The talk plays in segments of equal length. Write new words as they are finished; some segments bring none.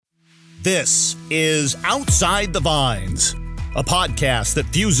This is Outside the Vines, a podcast that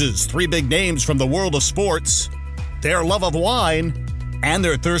fuses three big names from the world of sports, their love of wine, and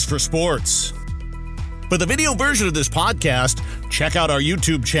their thirst for sports. For the video version of this podcast, check out our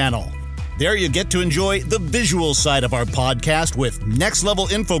YouTube channel. There you get to enjoy the visual side of our podcast with next-level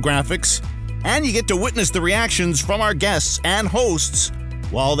infographics, and you get to witness the reactions from our guests and hosts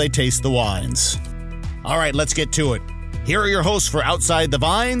while they taste the wines. All right, let's get to it. Here are your hosts for Outside the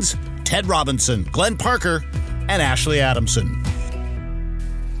Vines, Ted Robinson, Glenn Parker, and Ashley Adamson.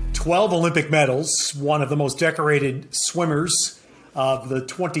 12 Olympic medals, one of the most decorated swimmers of the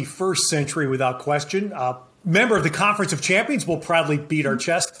 21st century without question. Member of the Conference of Champions, will proudly beat our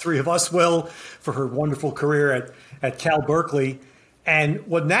chest. Three of us will, for her wonderful career at Cal Berkeley. And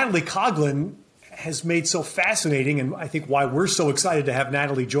what Natalie Coughlin has made so fascinating, and I think why we're so excited to have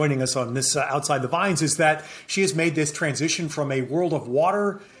Natalie joining us on this Outside the Vines, is that she has made this transition from a world of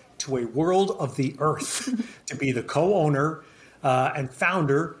water to a world of the earth to be the co-owner and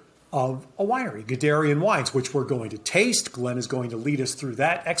founder of a winery, Guderian Wines, which we're going to taste. Glenn is going to lead us through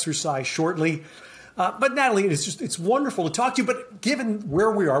that exercise shortly. But Natalie, it's wonderful to talk to you. But given where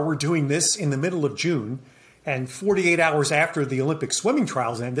we are, we're doing this in the middle of June and 48 hours after the Olympic swimming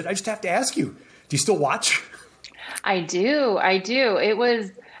trials ended. I just have to ask you, do you still watch? I do.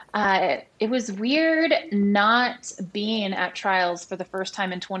 It was weird not being at trials for the first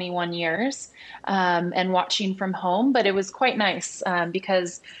time in 21 years and watching from home, but it was quite nice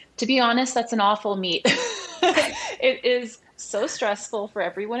because, to be honest, that's an awful meet. It is so stressful for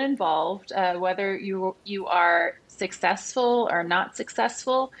everyone involved, whether you are successful or not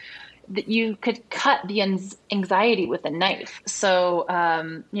successful, that you could cut the anxiety with a knife. So,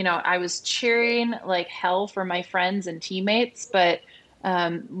 I was cheering like hell for my friends and teammates, but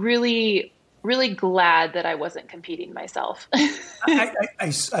really, really glad that I wasn't competing myself.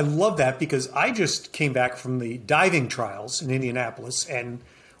 I love that because I just came back from the diving trials in Indianapolis and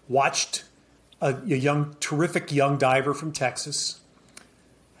watched a terrific young diver from Texas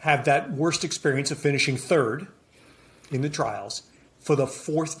have that worst experience of finishing third in the trials for the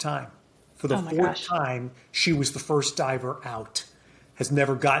fourth time. For the fourth time, she was the first diver out, has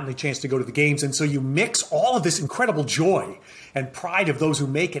never gotten a chance to go to the games. And so you mix all of this incredible joy and pride of those who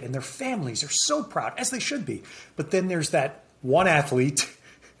make it, and their families are so proud, as they should be. But then there's that one athlete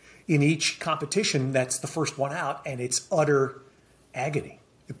in each competition that's the first one out, and it's utter agony.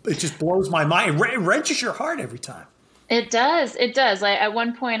 It just blows my mind. It wrenches your heart every time. It does. At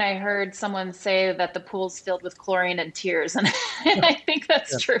one point, I heard someone say that the pool's filled with chlorine and tears, and I think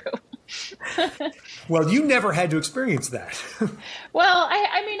that's true. Well, you never had to experience that. Well,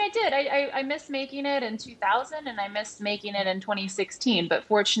 I did. I missed making it in 2000, and I missed making it in 2016. But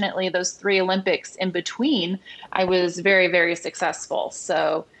fortunately, those three Olympics in between, I was very, very successful.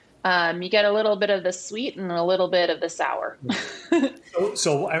 So you get a little bit of the sweet and a little bit of the sour.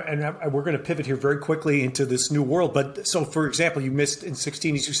 So we're going to pivot here very quickly into this new world. But so, for example, you missed in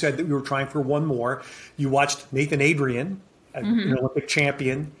 16, as you said, that you were trying for one more. You watched Nathan Adrian, an Olympic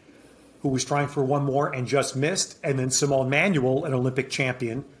champion, who was trying for one more and just missed. And then Simone Manuel, an Olympic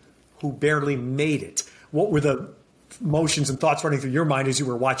champion, who barely made it. What were the emotions and thoughts running through your mind as you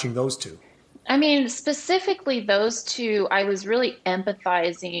were watching those two? I mean, specifically those two, I was really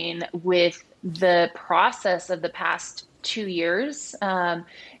empathizing with the process of the past 2 years. The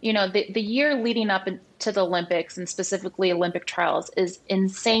year leading up to the Olympics, and specifically Olympic trials, is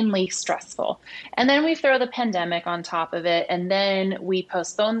insanely stressful. And then we throw the pandemic on top of it, and then we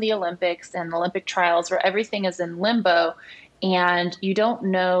postpone the Olympics and the Olympic trials, where everything is in limbo, and you don't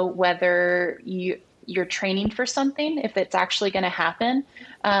know whether you're training for something, if it's actually going to happen.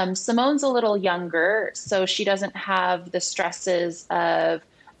 Simone's a little younger, so she doesn't have the stresses of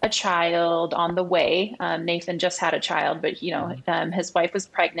a child on the way. Nathan just had a child, but his wife was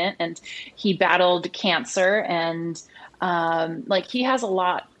pregnant, and he battled cancer, and he has a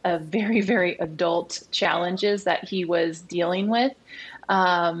lot of very, very adult challenges that he was dealing with.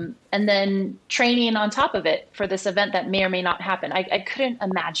 And then training on top of it for this event that may or may not happen. I couldn't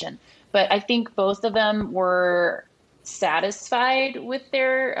imagine. But I think both of them were satisfied with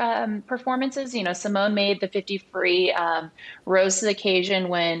their performances. Simone made the 50 free, rose to the occasion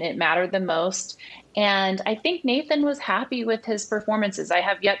when it mattered the most. And I think Nathan was happy with his performances. I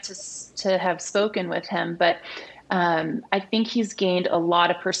have yet to have spoken with him, but I think he's gained a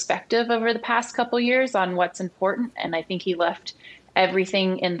lot of perspective over the past couple years on what's important. And I think he left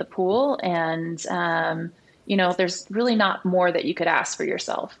everything in the pool. And, there's really not more that you could ask for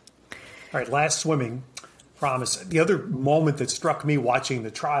yourself. All right, last swimming, promise. The other moment that struck me watching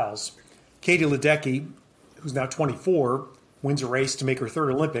the trials, Katie Ledecky, who's now 24, wins a race to make her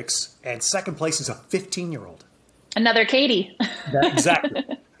third Olympics, and second place is a 15-year-old. Another Katie. Exactly.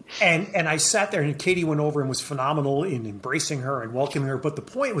 And I sat there, and Katie went over and was phenomenal in embracing her and welcoming her. But the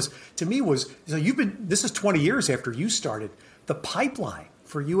point was, to me, was so this is 20 years after you started. The pipeline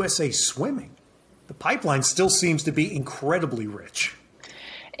for USA Swimming, the pipeline still seems to be incredibly rich.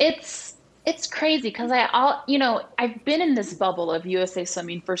 It's crazy because I've been in this bubble of USA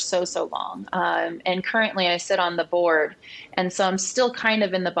Swimming for so long, and currently I sit on the board, and so I'm still kind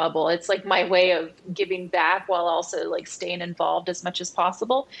of in the bubble. It's like my way of giving back while also like staying involved as much as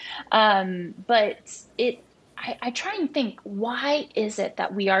possible. But I try and think, why is it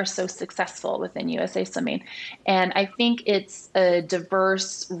that we are so successful within USA Swimming? And I think it's a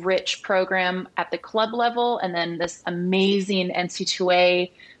diverse, rich program at the club level, and then this amazing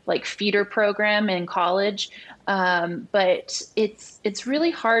NC2A like feeder program in college. But it's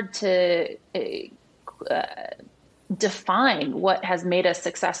really hard to define what has made us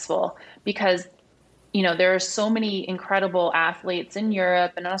successful, because there are so many incredible athletes in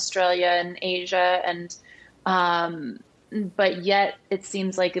Europe and Australia and Asia, and but yet it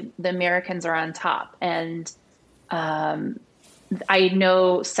seems like the Americans are on top. And I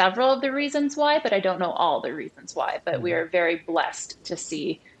know several of the reasons why, but I don't know all the reasons why. But we are very blessed to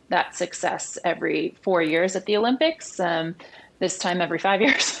see that success every 4 years at the Olympics, this time every 5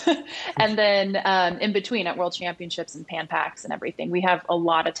 years. And then in between at World Championships and Pan Pacs and everything. We have a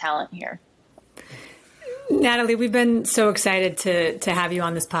lot of talent here. Natalie, we've been so excited to have you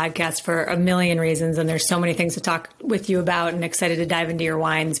on this podcast for a million reasons, and there's so many things to talk with you about, and excited to dive into your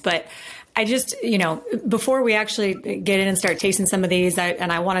wines. But I just, before we actually get in and start tasting some of these,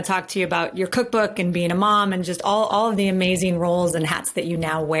 I want to talk to you about your cookbook and being a mom and just all of the amazing roles and hats that you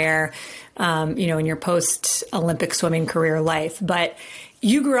now wear, in your post-Olympic swimming career life. But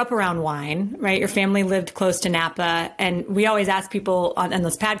you grew up around wine, right? Your family lived close to Napa. And we always ask people on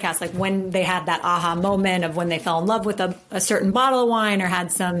this podcast, like when they had that aha moment of when they fell in love with a certain bottle of wine or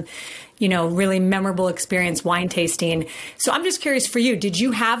had some, really memorable experience wine tasting. So I'm just curious for you, did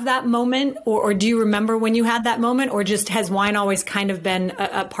you have that moment, or do you remember when you had that moment, or just has wine always kind of been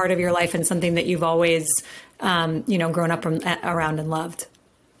a part of your life and something that you've always, grown up around and loved?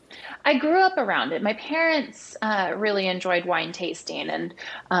 I grew up around it. My parents really enjoyed wine tasting. And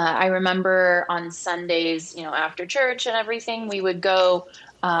I remember on Sundays, after church and everything, we would go,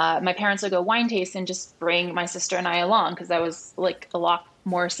 my parents would go wine tasting, just bring my sister and I along, because that was like a lot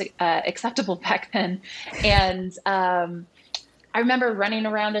more acceptable back then. And I remember running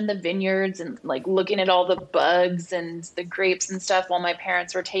around in the vineyards and like looking at all the bugs and the grapes and stuff while my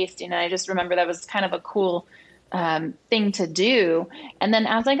parents were tasting. And I just remember that was kind of a cool thing to do. And then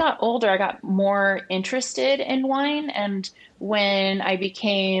as I got older, I got more interested in wine. And when I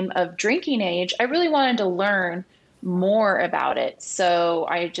became of drinking age, I really wanted to learn more about it. So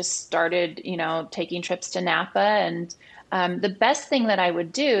I just started, taking trips to Napa. And the best thing that I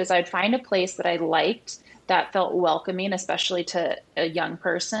would do is I'd find a place that I liked that felt welcoming, especially to a young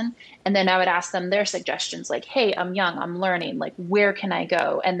person. And then I would ask them their suggestions, like, hey, I'm young, I'm learning, like, where can I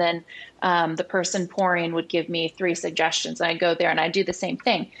go? And then the person pouring would give me 3 suggestions. And I'd go there and I'd do the same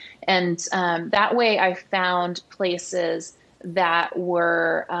thing. And that way I found places that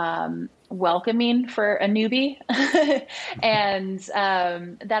were welcoming for a newbie and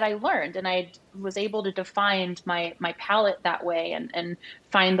that I learned, and I was able to define my palate that way and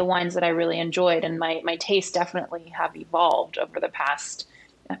find the wines that I really enjoyed. And my tastes definitely have evolved over the past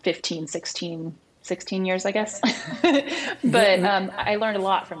 15, 16 years, I guess. But I learned a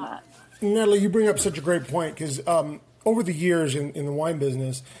lot from that. Natalie, you bring up such a great point, because over the years in the wine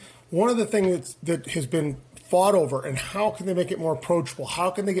business, one of the things that has been fought over, and how can they make it more approachable? How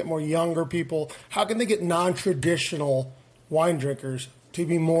can they get more younger people? How can they get non-traditional wine drinkers to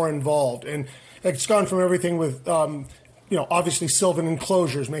be more involved? And it's gone from everything with, obviously Sylvan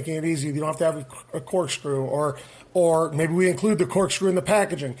enclosures, making it easy. You don't have to have a corkscrew, or maybe we include the corkscrew in the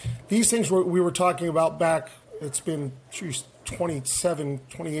packaging. These things we were talking about back, it's been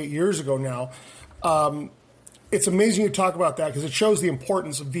 28 years ago now. It's amazing you talk about that, because it shows the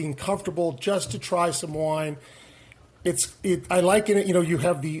importance of being comfortable just to try some wine. I liken it, you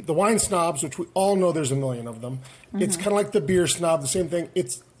have the wine snobs, which we all know there's a million of them. Mm-hmm. It's kind of like the beer snob, the same thing.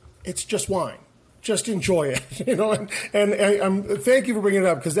 It's just wine. Just enjoy it, and thank you for bringing it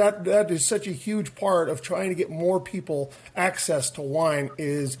up, because that is such a huge part of trying to get more people access to wine,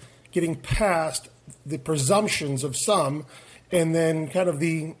 is getting past the presumptions of some, and then kind of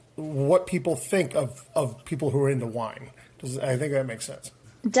what people think of people who are into wine. I think that makes sense.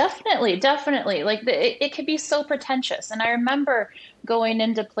 Definitely. Like it could be so pretentious. And I remember going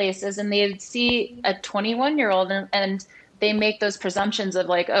into places and they'd see a 21-year-old and they make those presumptions of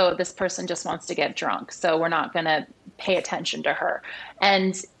like, oh, this person just wants to get drunk, so we're not going to pay attention to her.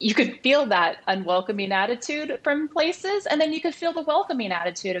 And you could feel that unwelcoming attitude from places. And then you could feel the welcoming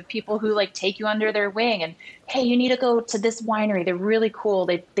attitude of people who like take you under their wing and, hey, you need to go to this winery. They're really cool.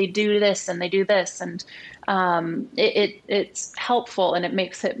 They do this and they do this. And it's helpful, and it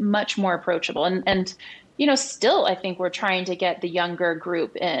makes it much more approachable. And still, I think we're trying to get the younger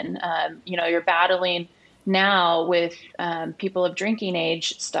group in. You're battling now with people of drinking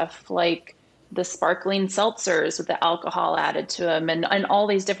age, stuff like the sparkling seltzers with the alcohol added to them, and all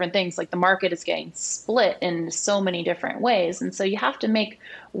these different things. Like, the market is getting split in so many different ways. And so you have to make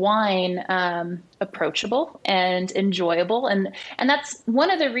wine approachable and enjoyable. And that's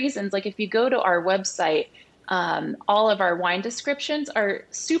one of the reasons, like, if you go to our website, all of our wine descriptions are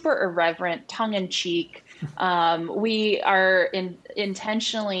super irreverent, tongue in cheek. We are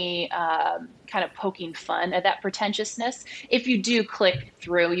intentionally kind of poking fun at that pretentiousness. If you do click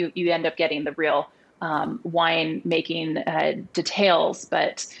through, you end up getting the real wine making details.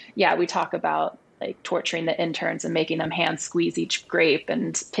 But yeah, we talk about like torturing the interns and making them hand squeeze each grape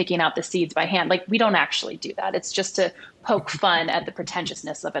and picking out the seeds by hand. Like, we don't actually do that. It's just to poke fun at the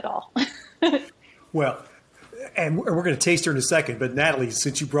pretentiousness of it all. Well, and we're going to taste her in a second, but Natalie,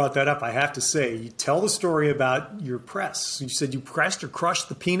 since you brought that up, I have to say, you tell the story about your press. You said you pressed or crushed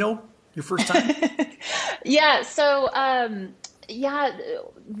the Pinot your first time? Yeah. So,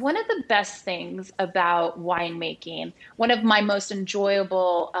 one of the best things about winemaking, one of my most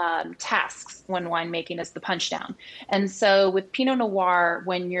enjoyable tasks when winemaking, is the punch down. And so with Pinot Noir,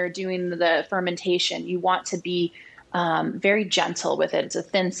 when you're doing the fermentation, you want to be very gentle with it. It's a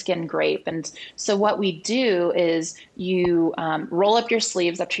thin skinned grape. And so what we do is you roll up your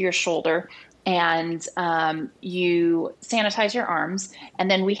sleeves up to your shoulder, and you sanitize your arms. And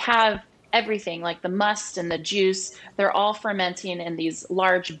then we have everything, like the must and the juice, they're all fermenting in these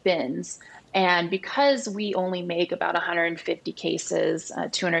large bins. And because we only make about 150 cases,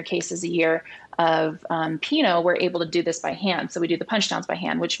 200 cases a year of Pinot, we're able to do this by hand. So we do the punch downs by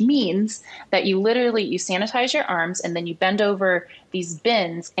hand, which means that you sanitize your arms, and then you bend over these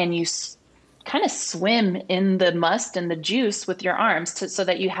bins and you kind of swim in the must and the juice with your arms so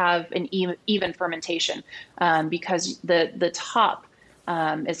that you have an even fermentation, because the top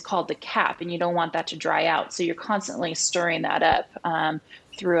is called the cap, and you don't want that to dry out. So you're constantly stirring that up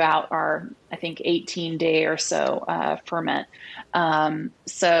throughout our, I think, 18-day or so ferment.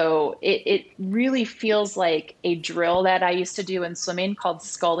 So it really feels like a drill that I used to do in swimming called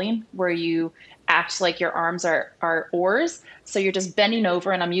sculling, where you act like your arms are oars. So you're just bending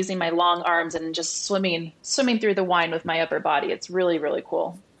over, and I'm using my long arms and just swimming through the wine with my upper body. It's really, really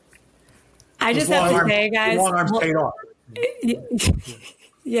cool. I just have to say, guys, long arms paid off.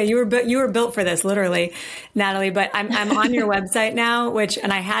 Yeah, you were built for this, literally, Natalie. But I'm on your website now,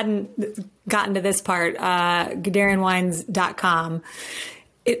 and I hadn't gotten to this part, GuderianWines.com.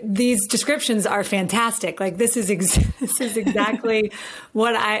 These descriptions are fantastic. Like, this is exactly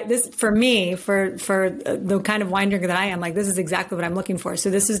what for the kind of wine drinker that I am, like, this is exactly what I'm looking for.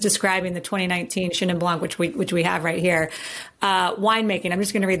 So this is describing the 2019 Chenin Blanc, which we have right here. Winemaking. I'm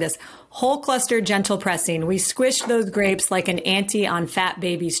just going to read this. Whole cluster gentle pressing. We squish those grapes like an auntie on fat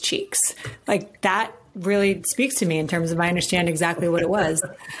baby's cheeks. Like, that really speaks to me in terms of I understand exactly what it was.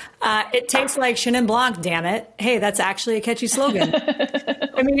 It tastes like Chenin Blanc, damn it. Hey, that's actually a catchy slogan.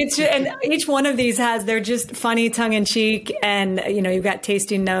 I mean, and each one of these they're just funny, tongue in cheek. And, you've got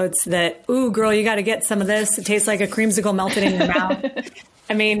tasting notes that, ooh, girl, you got to get some of this. It tastes like a creamsicle melted in your mouth.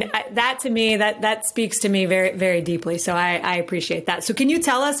 I mean, that to me, that speaks to me very, very deeply. So I appreciate that. So can you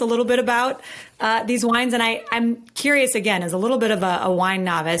tell us a little bit about these wines? And I'm curious, again, as a little bit of a wine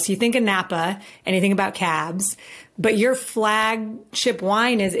novice, you think of Napa and you think about cabs, but your flagship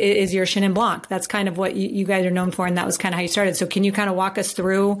wine is your Chenin Blanc. That's kind of what you guys are known for, and that was kind of how you started. So can you kind of walk us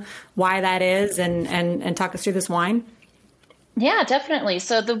through why that is and talk us through this wine? Yeah, definitely.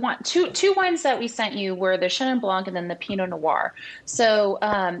 So the two wines that we sent you were the Chenin Blanc and then the Pinot Noir. So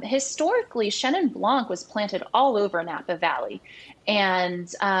historically, Chenin Blanc was planted all over Napa Valley.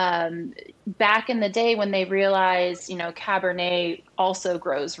 And back in the day when they realized, Cabernet also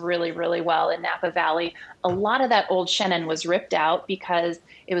grows really, really well in Napa Valley, a lot of that old Chenin was ripped out because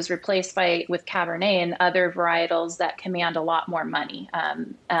it was replaced with Cabernet and other varietals that command a lot more money.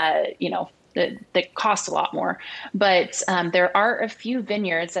 That cost a lot more. But there are a few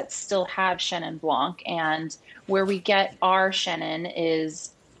vineyards that still have Chenin Blanc, and where we get our Chenin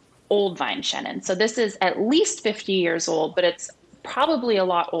is old vine Chenin. So this is at least 50 years old, but it's probably a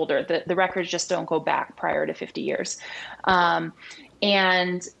lot older. The records just don't go back prior to 50 years.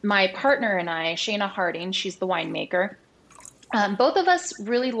 And my partner and I, Shayna Harding, she's the winemaker. Both of us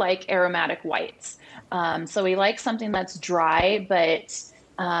really like aromatic whites. So we like something that's dry, but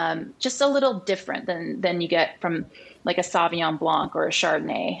just a little different than you get from like a Sauvignon Blanc or a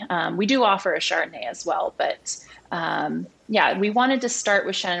Chardonnay. We do offer a Chardonnay as well, but yeah, we wanted to start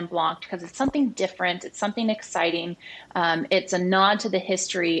with Chenin Blanc because it's something different. It's something exciting. It's a nod to the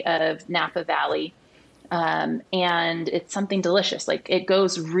history of Napa Valley. And it's something delicious. Like it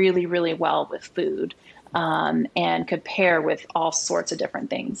goes really, really well with food and could pair with all sorts of different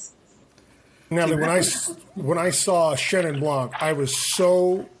things. Now, when I saw Chenin Blanc, I was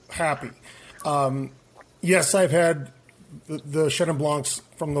so happy. Yes, I've had the Chenin Blancs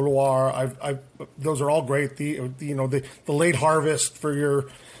from the Loire. Those are all great. The late harvest for your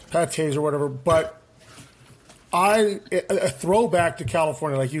pâtés or whatever. But a throwback to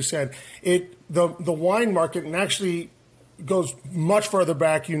California, like you said, the wine market, and actually goes much further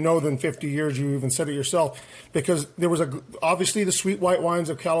back, than 50 years. You even said it yourself, because there was obviously the sweet white wines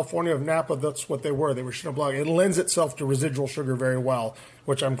of California, of Napa. That's what they were. They were Chenin Blanc. It lends itself to residual sugar very well,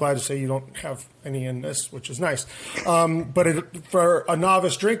 which I'm glad to say you don't have any in this, which is nice. But for a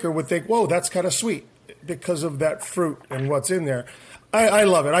novice drinker would think, whoa, that's kind of sweet because of that fruit and what's in there. I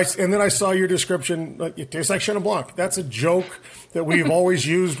love it. And then I saw your description. It tastes like Chenin Blanc. That's a joke that we've always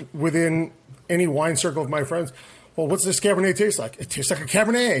used within any wine circle of my friends. Well, what's this Cabernet taste like? It tastes like a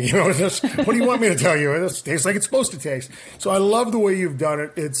Cabernet. What do you want me to tell you? It tastes like it's supposed to taste. So I love the way you've done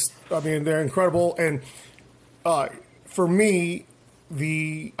it. They're incredible. And for me,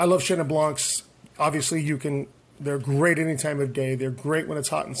 I love Chenin Blancs. Obviously, they're great any time of day. They're great when it's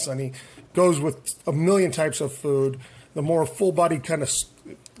hot and sunny. Goes with a million types of food. The more full-bodied kind of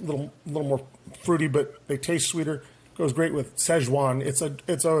little more fruity, but they taste sweeter. Goes great with Szechuan.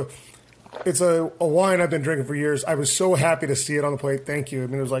 It's a wine I've been drinking for years. I was so happy to see it on the plate. Thank you. It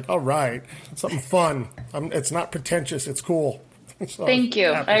was like, all right, something fun. It's not pretentious. It's cool. So thank you.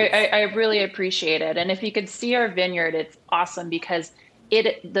 I really appreciate it. And if you could see our vineyard, it's awesome because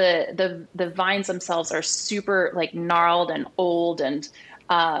the vines themselves are super like gnarled and old, and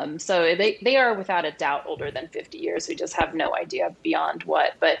so they are without a doubt older than 50 years. We just have no idea beyond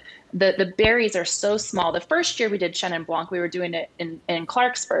what. But the berries are so small. The first year we did Chenin Blanc, we were doing it in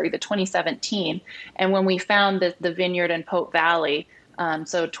Clarksburg, the 2017. And when we found the vineyard in Pope Valley,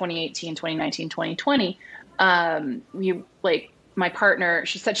 so 2018, 2019, 2020, my partner,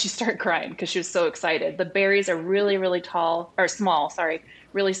 she said she started crying because she was so excited. The berries are really, really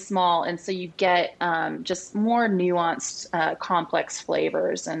really small. And so you get just more nuanced, complex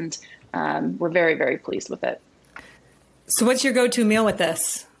flavors. And we're very, very pleased with it. So what's your go-to meal with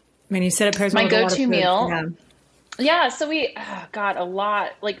this? I mean, you said it pairs well with a lot of food. My go-to meal? Yeah, so we got a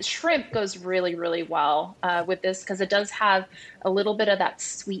lot. Like shrimp goes really, really well with this because it does have a little bit of that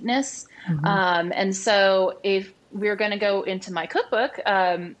sweetness. Mm-hmm. And so if we're going to go into my cookbook,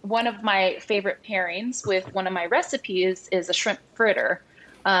 one of my favorite pairings with one of my recipes is a shrimp fritter.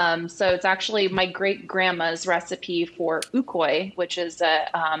 So it's actually my great grandma's recipe for ukoy, which is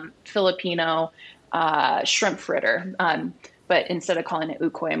a Filipino shrimp fritter. But instead of calling it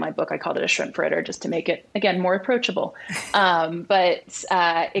ukoy in my book, I called it a shrimp fritter just to make it, again, more approachable. But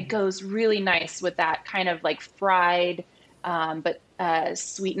it goes really nice with that kind of like fried, but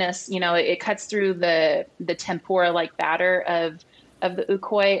sweetness. It cuts through the tempura-like batter of the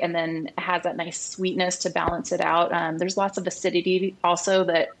ukoy and then has that nice sweetness to balance it out. There's lots of acidity also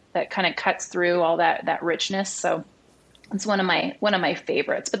that kind of cuts through all that richness. So it's one of my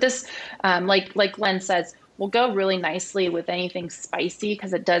favorites. But this, like Glenn says, will go really nicely with anything spicy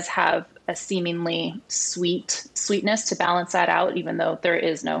because it does have a seemingly sweetness to balance that out, even though there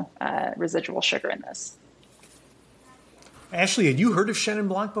is no residual sugar in this. Ashley, had you heard of Chenin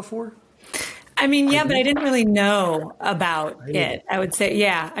Blanc before? I mean, yeah, but I didn't really know about it. I would say,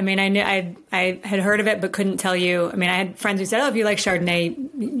 yeah. I mean, I knew I had heard of it, but couldn't tell you. I mean, I had friends who said, "Oh, if you like Chardonnay,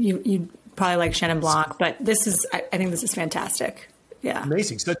 you probably like Chenin Blanc." But I think this is fantastic. Yeah,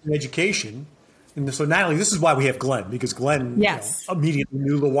 amazing, such an education. And so, Natalie, this is why we have Glenn, because Glenn immediately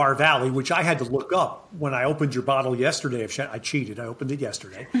knew Loire Valley, which I had to look up when I opened your bottle yesterday. I cheated. I opened it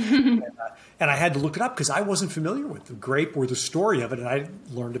yesterday. and I had to look it up because I wasn't familiar with the grape or the story of it, and I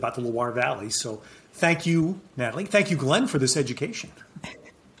learned about the Loire Valley. So thank you, Natalie. Thank you, Glenn, for this education.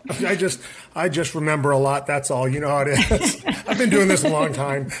 I just remember a lot. That's all. You know how it is. I've been doing this a long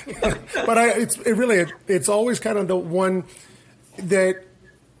time. But it's always kind of the one that –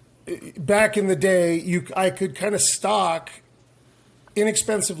 back in the day, I could kind of stock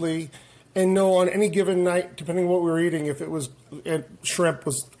inexpensively and know on any given night, depending on what we were eating, if it was shrimp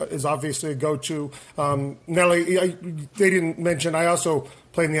is obviously a go-to. Nelly, they didn't mention, I also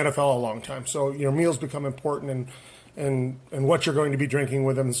played in the NFL a long time, so meals become important. And and what you're going to be drinking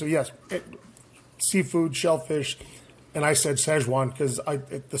with them. So yes, seafood, shellfish, and I said Szechuan because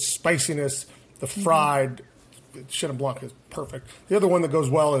the spiciness, the fried Chenin Blanc is perfect. The other one that goes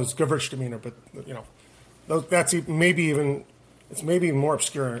well is Gewürztraminer, but that's maybe even more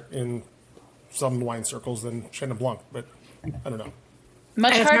obscure in some wine circles than Chenin Blanc, but I don't know.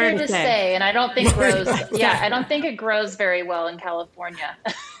 Much harder to say, and I don't think grows. I don't think it grows very well in California.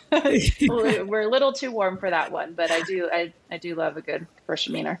 We're a little too warm for that one, but I do love a good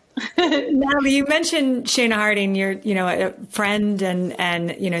Gewürztraminer. Natalie, you mentioned Shayna Harding. You're a friend and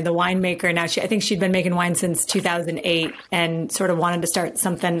the winemaker. Now I think she'd been making wine since 2008 and sort of wanted to start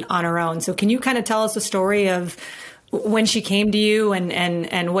something on her own. So can you kind of tell us a story of when she came to you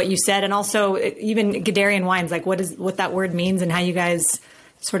and what you said, and also even Guderian wines, like what that word means and how you guys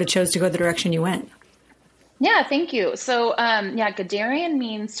sort of chose to go the direction you went? Yeah, thank you. So, Guderian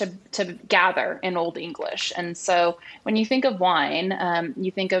means to gather in Old English. And so when you think of wine,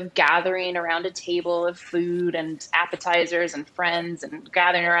 you think of gathering around a table of food and appetizers and friends and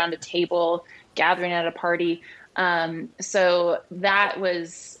gathering around a table, gathering at a party. So that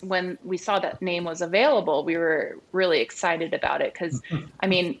was when we saw that name was available, we were really excited about it because,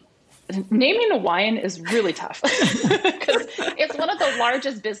 naming a wine is really tough because it's one of the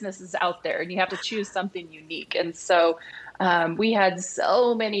largest businesses out there and you have to choose something unique. And so we had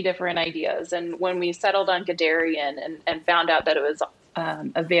so many different ideas. And when we settled on Guderian and found out that it was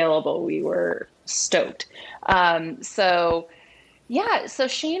available, we were stoked. So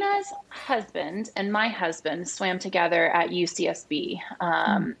Shayna's husband and my husband swam together at UCSB.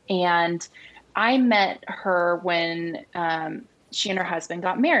 And I met her when she and her husband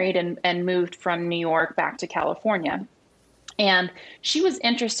got married and moved from New York back to California. And she was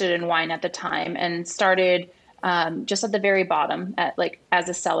interested in wine at the time and started just at the very bottom as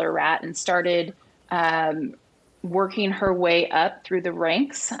a cellar rat and started working her way up through the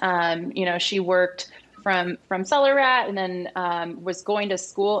ranks. She worked from cellar rat and then was going to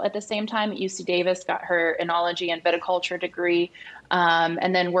school at the same time at UC Davis, got her enology and viticulture degree,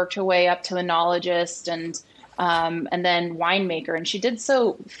 and then worked her way up to enologist and then winemaker. And she did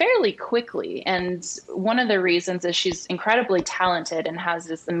so fairly quickly. And one of the reasons is she's incredibly talented and has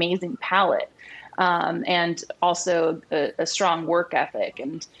this amazing palate, and also a strong work ethic.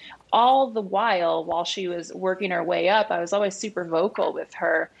 And all the while she was working her way up, I was always super vocal with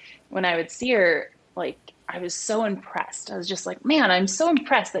her. When I would see her, I was so impressed. I was just like, man, I'm so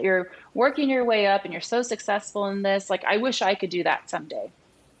impressed that you're working your way up and you're so successful in this. I wish I could do that someday.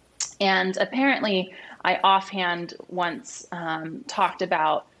 And apparently I offhand once talked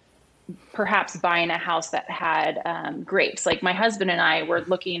about perhaps buying a house that had grapes. My husband and I were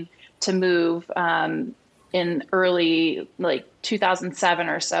looking to move in early 2007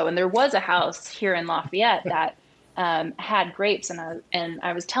 or so. And there was a house here in Lafayette that had grapes, and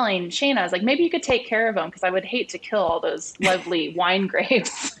I was telling Shayna, I was like, maybe you could take care of them because I would hate to kill all those lovely wine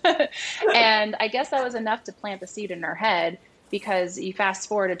grapes. And I guess that was enough to plant the seed in her head, because you fast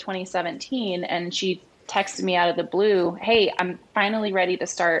forward to 2017 and she texted me out of the blue, hey, I'm finally ready to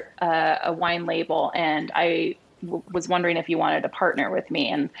start a wine label, and I was wondering if you wanted to partner with me.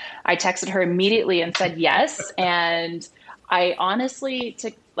 And I texted her immediately and said yes. And I honestly,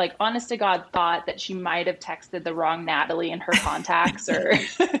 honest to God, thought that she might have texted the wrong Natalie in her contacts or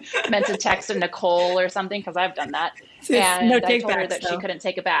meant to text a Nicole or something, because I've done that. And I told her that she couldn't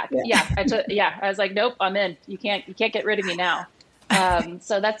take it back. I was like, nope, I'm in. You can't get rid of me now.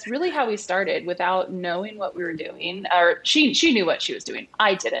 So that's really how we started, without knowing what we were doing. Or she knew what she was doing.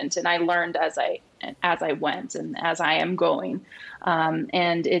 I didn't, and I learned as I went and as I am going.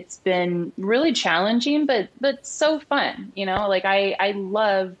 And it's been really challenging, but so fun. I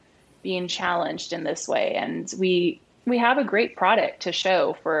love being challenged in this way, and we have a great product to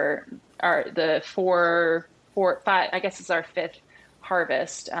show for the four, five. I guess it's our fifth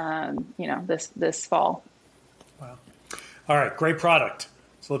harvest. This fall. Wow. All right, great product.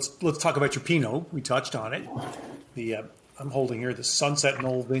 So let's talk about your Pinot. We touched on it. I'm holding here the Sunset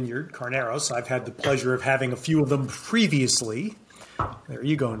Knoll Vineyard Carneros. I've had the pleasure of having a few of them previously. There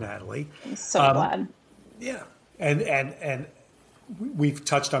you go, Natalie. I'm so glad. Yeah, and we've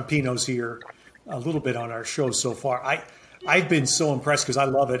touched on Pinots here a little bit on our show so far. I've been so impressed because I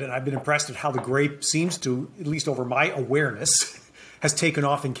love it, and I've been impressed at how the grape seems to, at least over my awareness, has taken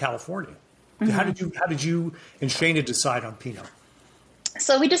off in California. Mm-hmm. How did you and Shayna decide on Pinot?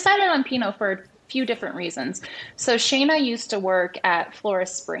 So we decided on Pinot for a few different reasons. So Shayna used to work at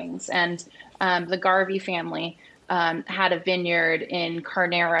Florist Springs, and the Garvey family had a vineyard in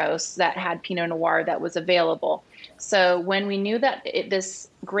Carneros that had Pinot Noir that was available. So when we knew that this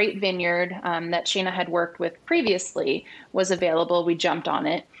great vineyard that Shayna had worked with previously was available, we jumped on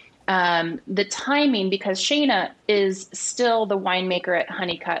it. The timing, because Shayna is still the winemaker at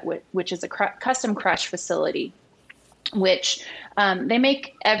Honeycutt, which is a custom crush facility, which they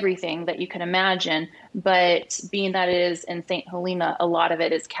make everything that you can imagine, but being that it is in St. Helena, a lot of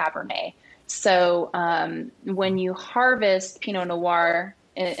it is Cabernet. So when you harvest Pinot Noir,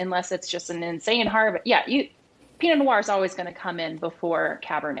 unless it's just an insane harvest, Pinot Noir is always going to come in before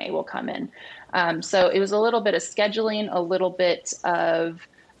Cabernet will come in. So it was a little bit of scheduling, a little bit of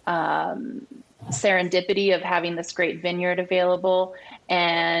serendipity of having this great vineyard available.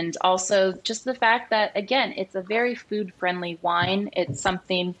 And also just the fact that, again, it's a very food-friendly wine. It's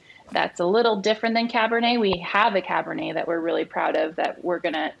something that's a little different than Cabernet. We have a Cabernet that we're really proud of that we're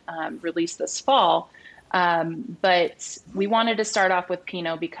going to release this fall. But we wanted to start off with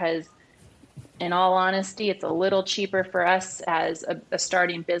Pinot because, in all honesty, it's a little cheaper for us as a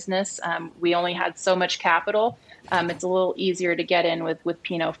starting business. We only had so much capital. It's a little easier to get in with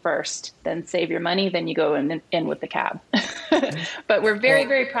Pinot first, then save your money, then you go in with the cab. But we're very,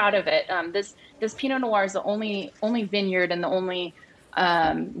 very proud of it. This Pinot Noir is the only vineyard and the only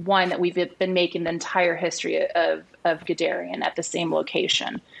wine that we've been making the entire history of Guderian at the same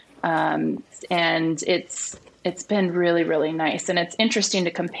location. And it's been really, really nice. And it's interesting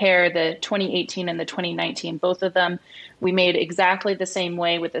to compare the 2018 and the 2019, both of them. We made exactly the same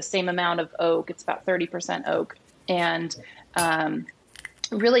way with the same amount of oak. It's about 30% oak. And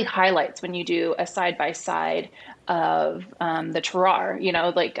really highlights when you do a side-by-side of the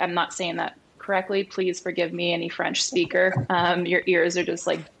terroir. Like, I'm not saying that correctly. Please forgive me, any French speaker. Your ears are just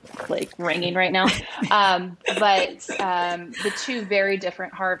like ringing right now. But the two very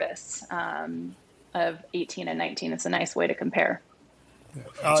different harvests of 18 and 19. It's a nice way to compare.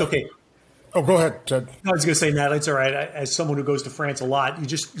 It's okay. Oh, go ahead, Ted. I was going to say, Natalie, it's all right. As someone who goes to France a lot,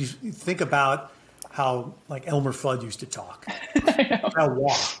 you think about how like Elmer Fudd used to talk.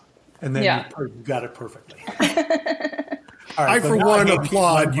 And then you got it perfectly. All right, I, for one,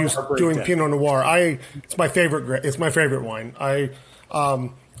 applaud you doing Pinot Noir. It's my favorite. It's my favorite wine. I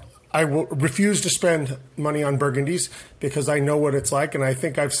will refuse to spend money on Burgundies because I know what it's like, and I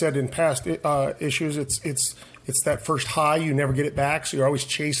think I've said in past issues, it's that first high, you never get it back, so you're always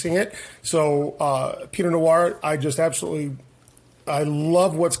chasing it. So Pinot Noir, I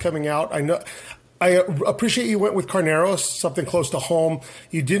love what's coming out. I appreciate you went with Carneros, something close to home.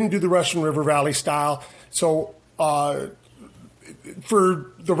 You didn't do the Russian River Valley style. So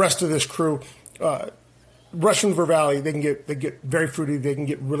for the rest of this crew, Russian River Valley, they get very fruity. They can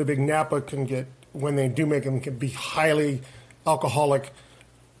get really big. Napa can get, when they do make them, can be highly alcoholic.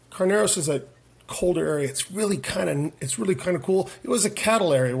 Carneros is a colder area. It's really kind of cool. It was a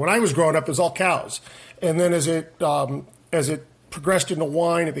cattle area. When I was growing up, it was all cows. And then as it progressed into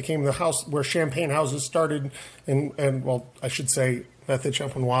wine, it became the house where champagne houses started, and well, I should say Method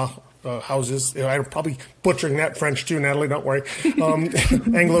Champenois houses. I'm probably butchering that French too, Natalie. Don't worry.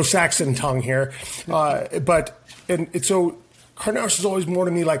 Anglo-Saxon tongue here, but so Carneros is always more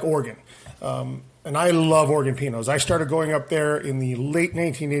to me like Oregon, and I love Oregon Pinots. I started going up there in the late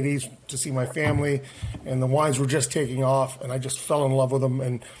 1980s to see my family, and the wines were just taking off, and I just fell in love with them.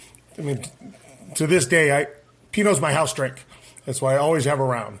 And I mean, to this day, Pinot's my house drink. That's why I always have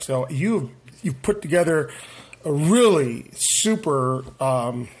around. So you've put together a really super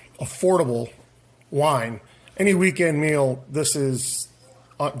affordable wine. Any weekend meal, this is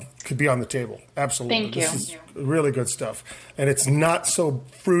could be on the table. Absolutely. Thank you. This is really good stuff. And it's not so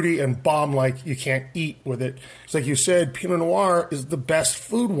fruity and bomb-like you can't eat with it. It's like you said, Pinot Noir is the best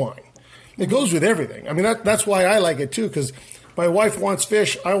food wine. It goes with everything. I mean, that's why I like it too, because my wife wants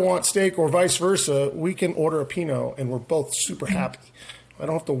fish, I want steak, or vice versa. We can order a Pinot, and we're both super happy. I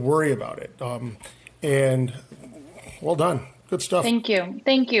don't have to worry about it. And well done. Good stuff. Thank you.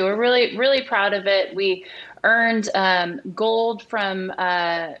 We're really, really proud of it. We earned gold from.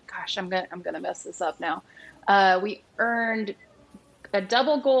 I'm gonna mess this up now. We earned a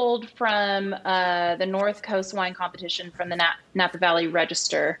double gold from the North Coast Wine Competition from the Napa Valley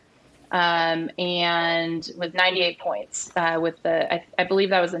Register. And with 98 points, with I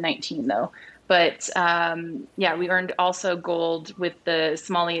believe that was the 19 though. But we earned also gold with the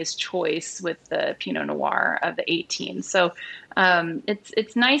Sommelier's Choice with the Pinot Noir of the 18. So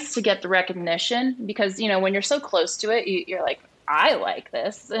it's nice to get the recognition because, when you're so close to it, you're like, I like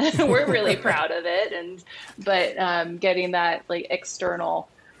this. We're really proud of it. But getting that like external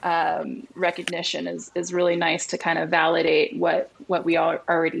recognition is really nice to kind of validate what we all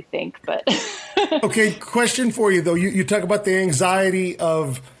already think. But okay, question for you though. You talk about the anxiety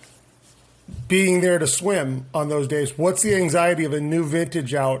of being there to swim on those days. What's the anxiety of a new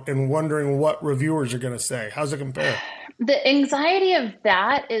vintage out and wondering what reviewers are going to say? How's it compare? The anxiety of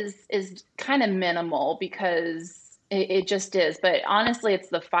that is kind of minimal because it just is. But honestly, it's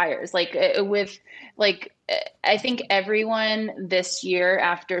the fires. I think everyone this year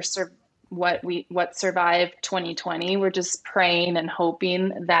after what survived 2020, we're just praying and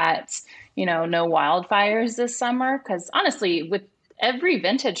hoping that, no wildfires this summer. Because honestly, with every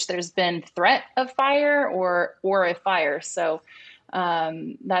vintage, there's been threat of fire or a fire. So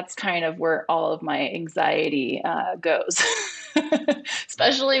that's kind of where all of my anxiety goes,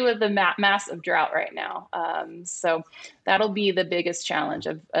 especially with the massive drought right now. So that'll be the biggest challenge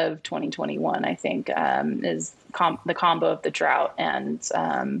of 2021, I think, is the combo of the drought and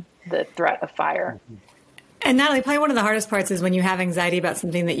the threat of fire. And Natalie, probably one of the hardest parts is when you have anxiety about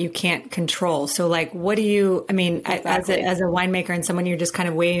something that you can't control. So what do you, exactly. as a winemaker and someone you're just kind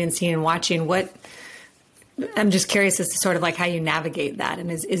of waiting and seeing and watching, I'm just curious as to sort of how you navigate that. And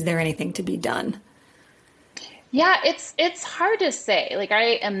is there anything to be done? Yeah, it's hard to say.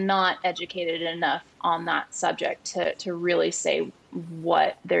 I am not educated enough on that subject to really say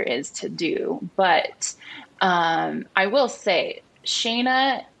what there is to do. But I will say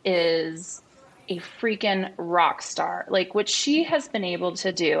Shayna is a freaking rock star. What she has been able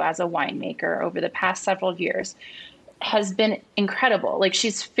to do as a winemaker over the past several years has been incredible.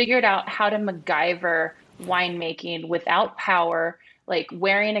 She's figured out how to MacGyver winemaking without power,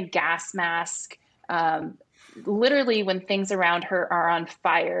 wearing a gas mask, literally when things around her are on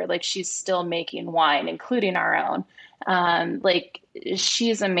fire, she's still making wine, including our own.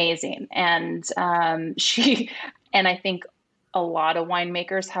 She's amazing. And and I think a lot of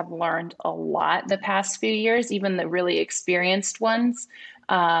winemakers have learned a lot the past few years, even the really experienced ones.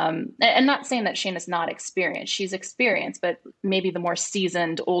 And not saying that Shayna's not experienced, she's experienced, but maybe the more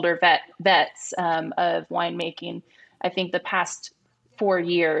seasoned, older vets of winemaking, I think the past 5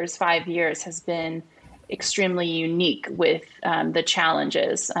 years has been extremely unique with the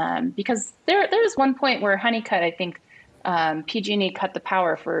challenges. Because there was one point where Honeycutt, I think, PG&E cut the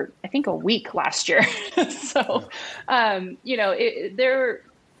power for, I think, a week last year. So,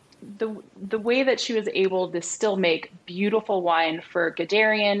 the way that she was able to still make beautiful wine for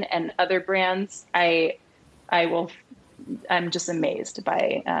Guderian and other brands, I'm just amazed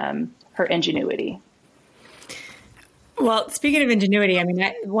by her ingenuity. Well, speaking of ingenuity,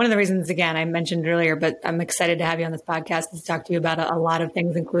 one of the reasons, again, I mentioned earlier, but I'm excited to have you on this podcast to talk to you about a lot of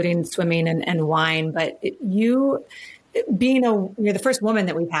things, including swimming and wine. But you're the first woman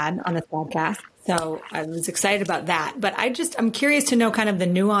that we've had on this podcast. So I was excited about that. But I'm curious to know kind of the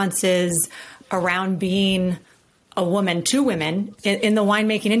nuances around being a woman to women in the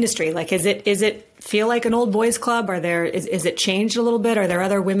winemaking industry. Is it feel like an old boys club? Is it changed a little bit? Are there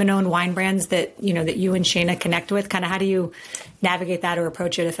other women-owned wine brands that you and Shayna connect with? Kind of how do you navigate that or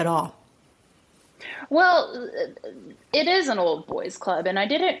approach it, if at all? Well, it is an old boys club, and I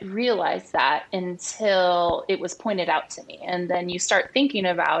didn't realize that until it was pointed out to me. And then you start thinking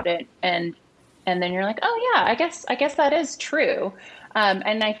about it, and then you're like, oh yeah, I guess that is true.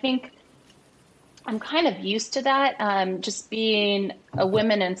 And I think I'm kind of used to that, just being a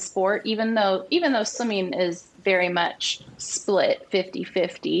woman in sport, even though swimming is very much split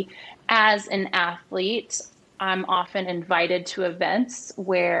 50-50. As an athlete, I'm often invited to events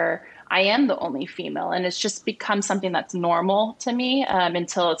where I am the only female, and it's just become something that's normal to me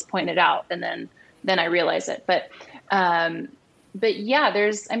until it's pointed out, and then I realize it. But yeah,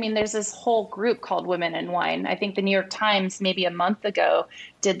 there's this whole group called Women in Wine. I think the New York Times maybe a month ago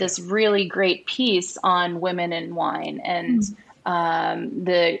did this really great piece on women in wine, and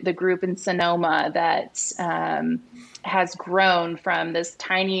the group in Sonoma that has grown from this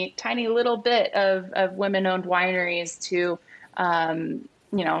tiny little bit of women-owned wineries to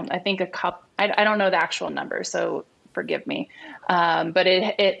I think a couple. I don't know the actual number, so forgive me, but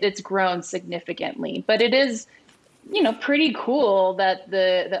it's grown significantly. But it is pretty cool that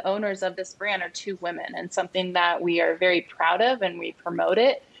the owners of this brand are two women, and something that we are very proud of, and we promote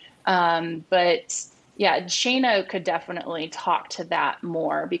it. But yeah, Shayna could definitely talk to that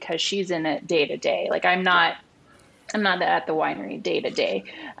more because she's in it day to day. I'm not at the winery day to day.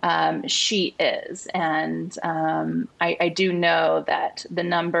 She is. And I do know that the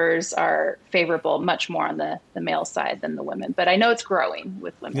numbers are favorable much more on the male side than the women, but I know it's growing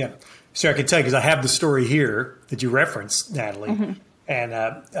with women. Yeah. So I can tell you, because I have the story here that you referenced, Natalie. Mm-hmm.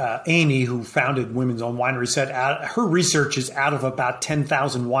 Amy, who founded Women's Own Winery, said her research is out of about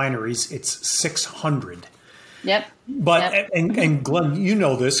 10,000 wineries, it's 600. Yep. But and Glenn, you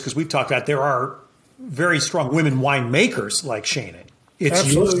know this because we've talked about there are very strong women winemakers like Shannon.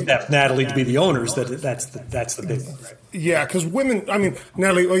 It's your step, Natalie, to be the owners. That's the big one, right? Yeah, because women. I mean,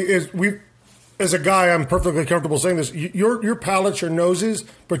 Natalie, as a guy, I'm perfectly comfortable saying this. Your palates, your noses,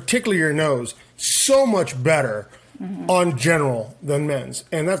 particularly your nose, so much better on general than men's,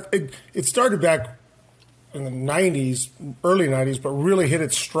 and it started back in the 90s, early 90s, but really hit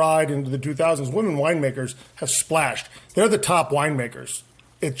its stride into the 2000s. Women winemakers have splashed. They're the top winemakers.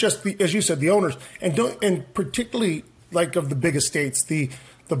 It's just as you said, the owners, and particularly like of the big estates, the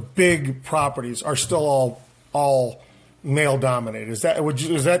big properties are still all male dominated. Is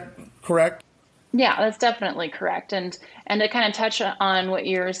that correct? Yeah, that's definitely correct. And to kind of touch on what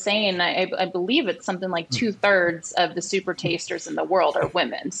you're saying, I believe it's something like 2/3 of the super tasters in the world are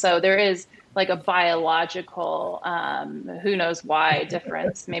women. So there is like a biological, who knows why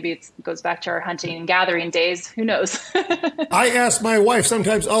difference. Maybe it goes back to our hunting and gathering days. Who knows? I ask my wife,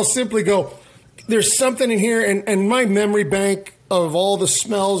 sometimes I'll simply go, there's something in here, and my memory bank of all the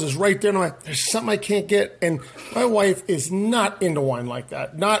smells is right there. And I'm like, there's something I can't get. And my wife is not into wine like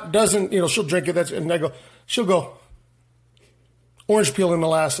that. She'll drink it. She'll go, orange peel and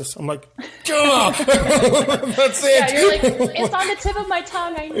molasses. I'm like, that's it. Yeah, you're like, it's on the tip of my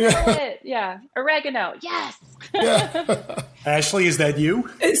tongue. I know it. Yeah. Oregano. Yes. Yeah. Ashley, is that you?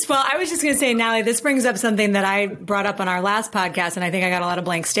 Well, I was just going to say, Natalie, this brings up something that I brought up on our last podcast, and I think I got a lot of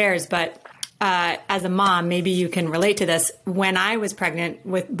blank stares, but as a mom, maybe you can relate to this. When I was pregnant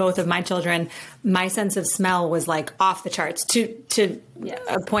with both of my children, my sense of smell was like off the charts to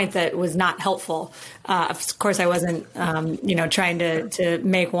a point that was not helpful. Of course, I wasn't, trying to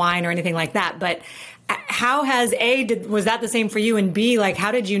make wine or anything like that. But how has was that the same for you? And B, like,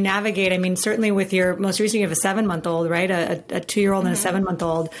 how did you navigate? I mean, certainly with your most recent, you have a 7-month-old, right? A 2-year-old and a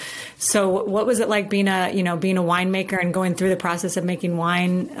 7-month-old. So what was it like being a winemaker and going through the process of making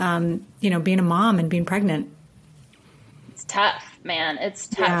wine, being a mom and being pregnant? It's tough, man. It's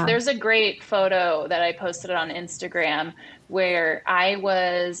tough. Yeah. There's a great photo that I posted on Instagram where I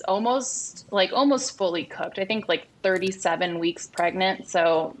was almost fully cooked. I think like 37 weeks pregnant.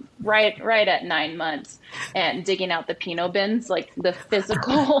 So right at 9 months, and digging out the Pinot bins, like the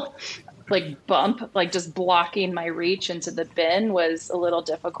physical like bump, like just blocking my reach into the bin was a little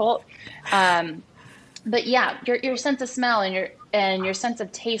difficult. But yeah, your sense of smell and your sense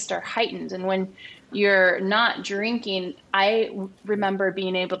of taste are heightened. And when you're not drinking, I remember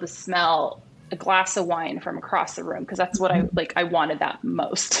being able to smell a glass of wine from across the room because that's what I wanted that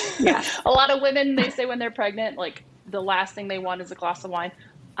most. Yeah. A lot of women, they say when they're pregnant, like the last thing they want is a glass of wine.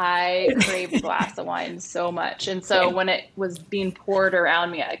 I crave a glass of wine so much. And so when it was being poured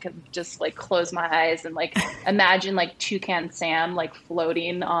around me, I could just like close my eyes and like imagine like Toucan Sam like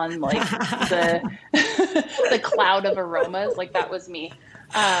floating on like the cloud of aromas. Like that was me.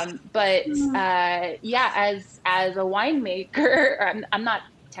 As a winemaker, I'm not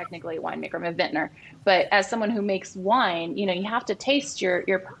technically a winemaker, I'm a vintner, but as someone who makes wine, you have to taste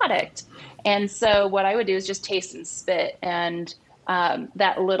your product. And so what I would do is just taste and spit. And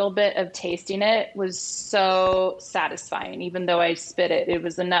that little bit of tasting it was so satisfying. Even though I spit it, it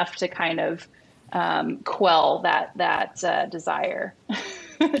was enough to kind of quell that desire.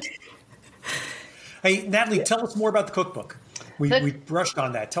 Hey, Natalie, tell us more about the cookbook. We brushed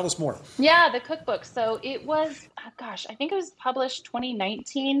on that. Tell us more. Yeah, the cookbook. So it was, I think it was published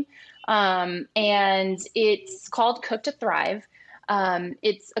 2019, and it's called Cook to Thrive.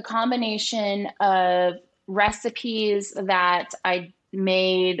 It's a combination of recipes that I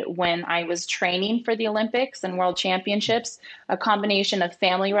made when I was training for the Olympics and World Championships, a combination of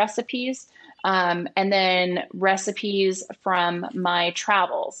family recipes, and then recipes from my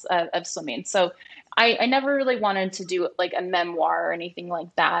travels of swimming. So I never really wanted to do like a memoir or anything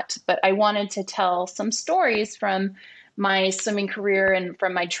like that, but I wanted to tell some stories from my swimming career and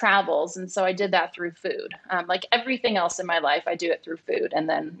from my travels. And so I did that through food. Like everything else in my life, I do it through food and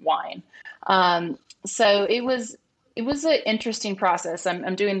then wine. So it was an interesting process.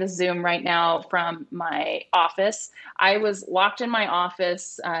 I'm doing the Zoom right now from my office. I was locked in my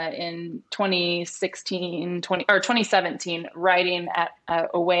office in 2017, writing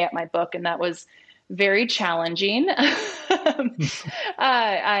away at my book, and that was very challenging.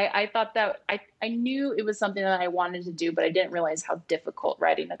 I thought that I knew it was something that I wanted to do, but I didn't realize how difficult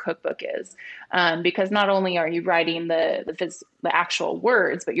writing a cookbook is, because not only are you writing the actual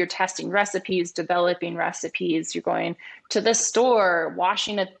words, but you're testing recipes, developing recipes. You're going to the store,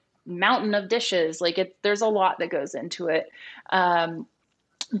 washing mountain of dishes. Like there's a lot that goes into it.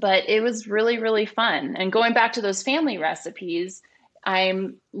 But it was really, really fun. And going back to those family recipes,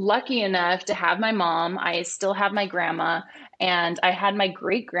 I'm lucky enough to have my mom. I still have my grandma, and I had my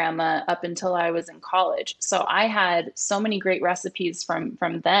great grandma up until I was in college. So I had so many great recipes from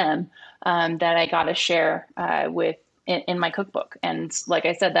them that I got to share in my cookbook. And like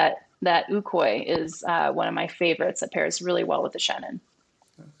I said, that ukoi is one of my favorites that pairs really well with the Shannon.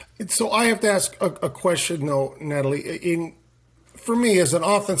 So I have to ask a question though, Natalie. For me, as an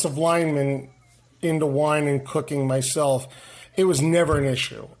offensive lineman into wine and cooking myself, it was never an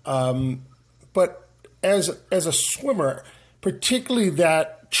issue. But as a swimmer, particularly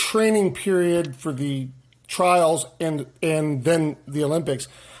that training period for the trials and then the Olympics,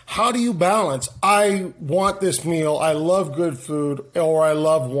 how do you balance? I want this meal, I love good food, or I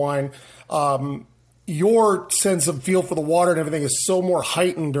love wine. Your sense of feel for the water and everything is so more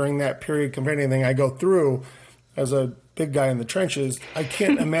heightened during that period compared to anything I go through as a big guy in the trenches. I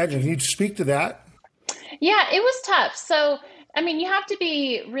can't imagine. Can you speak to that? Yeah, it was tough. So, I mean, you have to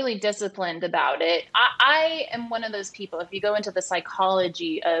be really disciplined about it. I am one of those people, if you go into the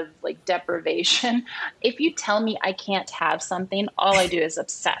psychology of like deprivation, if you tell me I can't have something, all I do is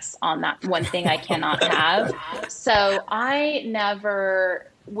obsess on that one thing I cannot have. So I never,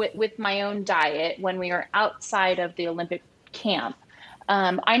 with my own diet, when we were outside of the Olympic camp,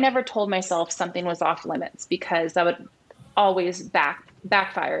 I never told myself something was off limits, because that would always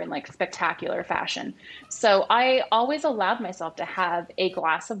backfire in like spectacular fashion. So I always allowed myself to have a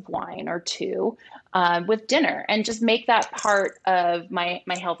glass of wine or two with dinner, and just make that part of my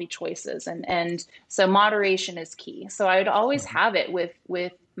healthy choices. And so moderation is key. So I would always have it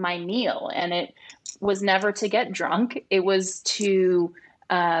with my meal, and it was never to get drunk. It was to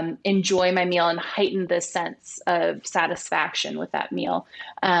enjoy my meal and heighten the sense of satisfaction with that meal.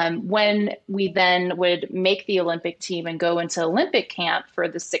 When we then would make the Olympic team and go into Olympic camp for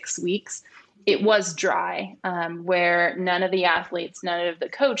the 6 weeks, it was dry, where none of the athletes, none of the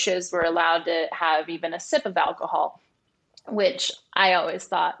coaches were allowed to have even a sip of alcohol, which I always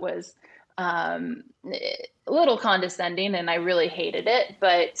thought was a little condescending, and I really hated it,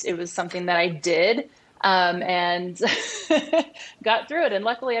 but it was something that I did. And got through it. And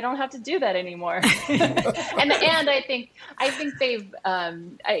luckily I don't have to do that anymore. and I think they've,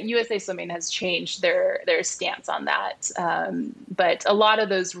 USA Swimming has changed their stance on that. But a lot of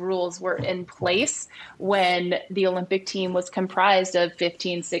those rules were in place when the Olympic team was comprised of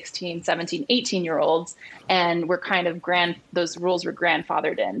 15, 16, 17, 18-year-olds, and were kind of those rules were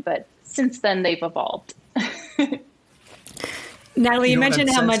grandfathered in, but since then they've evolved. Natalie, you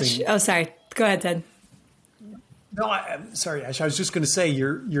mentioned how much, sorry, go ahead, Ted. No, I'm sorry, Ash. I was just going to say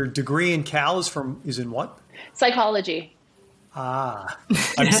your degree in Cal is in what? Psychology.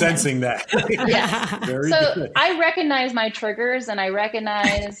 I'm sensing that. Yeah. Very so good. I recognize my triggers, and I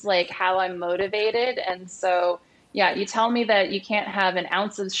recognize like how I'm motivated. And so, yeah, you tell me that you can't have an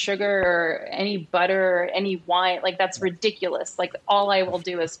ounce of sugar or any butter or any wine, like that's ridiculous. Like all I will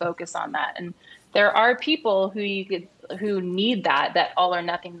do is focus on that. And there are people who need that all or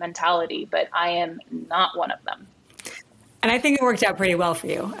nothing mentality, but I am not one of them. And I think it worked out pretty well for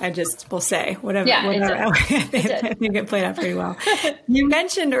you. I just will say, whatever. Yeah, it did. I think it played out pretty well. You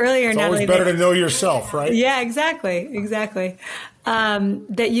mentioned earlier, it's Natalie, always better to know yourself, right? Yeah, exactly.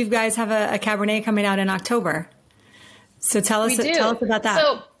 That you guys have a Cabernet coming out in October. So tell us about that.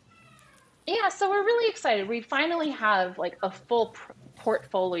 So we're really excited. We finally have like a full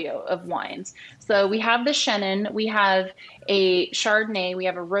portfolio of wines. So we have the Chenin, we have a Chardonnay, we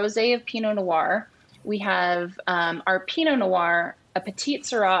have a Rosé of Pinot Noir, we have our Pinot Noir, a Petite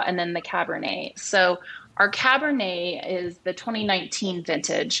Syrah, and then the Cabernet. So our Cabernet is the 2019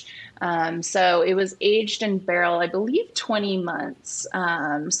 vintage. So it was aged in barrel, I believe, 20 months.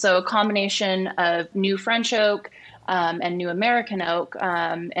 So a combination of new French oak and new American oak.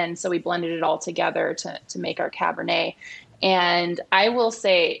 And so we blended it all together to make our Cabernet. And I will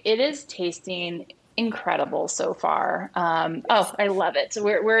say it is tasting incredible so far. I love it. So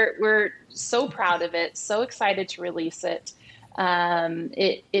we're so proud of it, so excited to release it.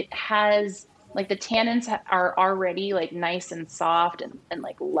 It has like the tannins are already like nice and soft and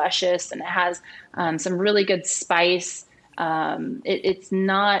like luscious, and it has some really good spice. It's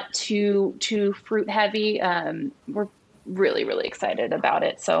not too fruit heavy. We're really, really excited about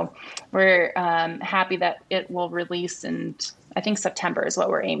it. So we're happy that it will release, and I think September is what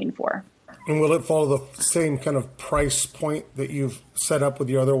we're aiming for. And will it follow the same kind of price point that you've set up with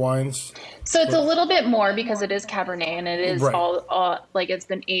your other wines? So it's a little bit more because it is Cabernet, and it is all like it's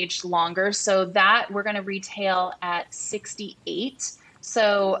been aged longer. So that we're going to retail at $68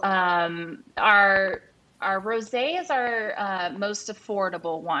 So our rosé is our most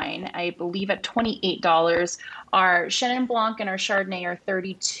affordable wine, I believe, at $28. Our Chenin Blanc and our Chardonnay are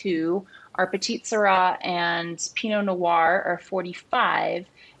 $32. Our Petite Sirah and Pinot Noir are $45.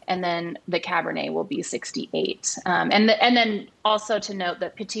 And then the Cabernet will be $68. And then also to note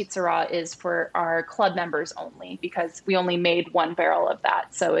that Petite Sirah is for our club members only, because we only made one barrel of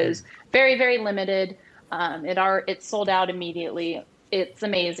that. So it was very, very limited. It sold out immediately. It's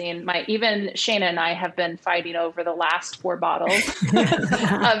amazing. Even Shayna and I have been fighting over the last 4 bottles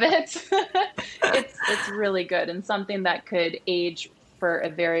of it. It's really good, and something that could age for a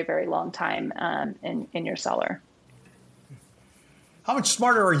very, very long time in your cellar. How much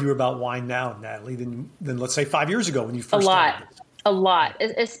smarter are you about wine now, Natalie, than let's say 5 years ago when you first started? A lot,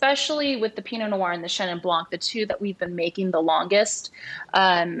 especially with the Pinot Noir and the Chenin Blanc, the two that we've been making the longest.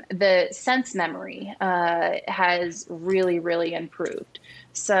 The sense memory has really, really improved.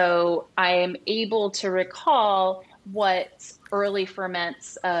 So I am able to recall what early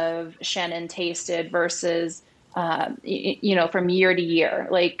ferments of Chenin tasted versus, from year to year.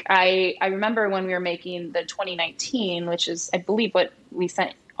 Like I remember when we were making the 2019, which is, I believe, what we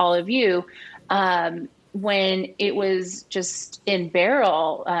sent all of you, when it was just in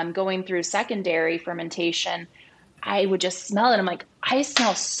barrel, going through secondary fermentation, I would just smell it. I'm like, I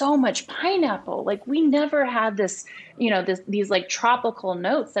smell so much pineapple. Like we never had this, these like tropical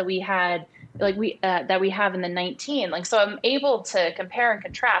notes that we had, that we have in the 19. Like, so I'm able to compare and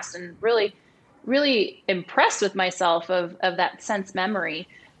contrast, and really, really impressed with myself of that sense memory.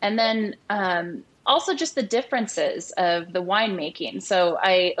 And then, also just the differences of the winemaking. So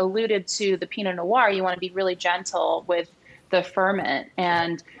I alluded to the Pinot Noir. You want to be really gentle with the ferment.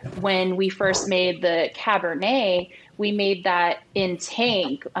 And when we first made the Cabernet, we made that in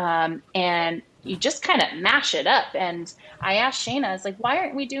tank, and you just kind of mash it up. And I asked Shayna, I was like, why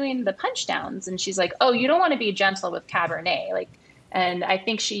aren't we doing the punch downs? And she's like, oh, you don't want to be gentle with Cabernet. And I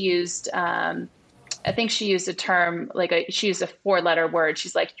think she used a term, she used a 4-letter word.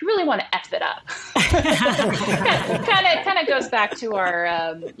 She's like, you really want to F it up. kind of goes back to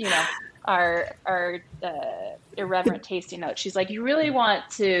our irreverent tasting note. She's like, you really want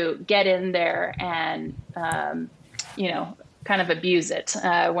to get in there and, kind of abuse it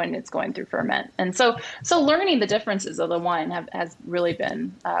when it's going through ferment. And so learning the differences of the wine has really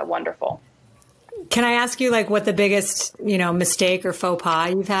been wonderful. Can I ask you what the biggest, mistake or faux pas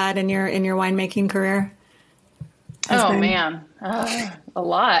you've had in your winemaking career? Man, a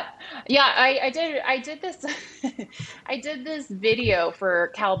lot. Yeah, I did this. I did this video for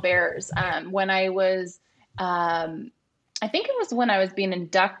Cal Bears when I was. I think it was when I was being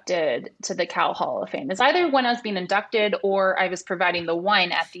inducted to the Cal Hall of Fame. It's either when I was being inducted or I was providing the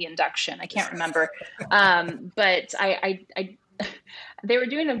wine at the induction. I can't remember, but I they were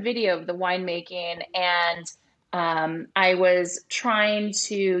doing a video of the winemaking, and I was trying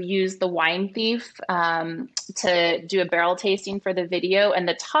to use the Wine Thief to do a barrel tasting for the video, and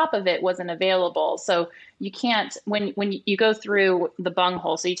the top of it wasn't available. So you can't, when you go through the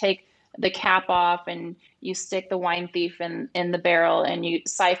bunghole, so you take the cap off and you stick the Wine Thief in the barrel and you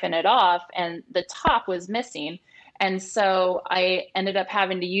siphon it off, and the top was missing. And so I ended up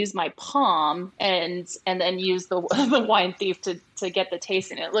having to use my palm and then use the Wine Thief to get the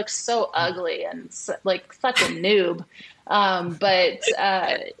tasting. It looks so ugly and such a noob. But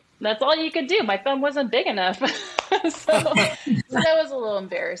that's all you could do. My thumb wasn't big enough. so that was a little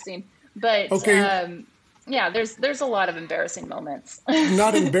embarrassing. But okay. Yeah, there's a lot of embarrassing moments.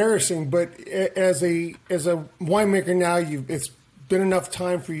 Not embarrassing, but as a winemaker now, it's been enough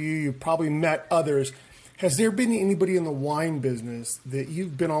time for you. You've probably met others. Has there been anybody in the wine business that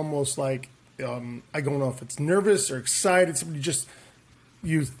you've been almost like, I don't know if it's nervous or excited, somebody just,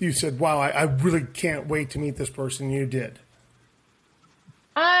 you said, wow, I really can't wait to meet this person? You did.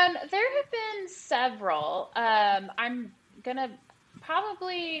 There have been several. I'm going to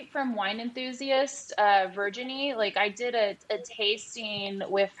probably from Wine Enthusiast, Virginie. I did a tasting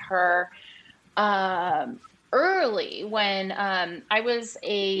with her early when I was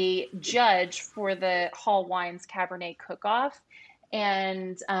a judge for the Hall Wines Cabernet Cook-Off,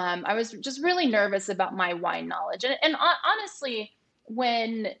 and I was just really nervous about my wine knowledge. And honestly,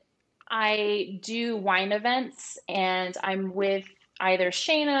 when I do wine events and I'm with either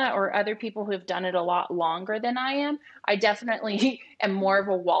Shayna or other people who have done it a lot longer than I am, I definitely am more of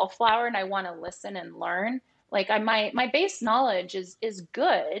a wallflower and I want to listen and learn. My base knowledge is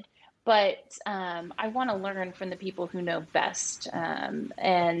good, but I want to learn from the people who know best.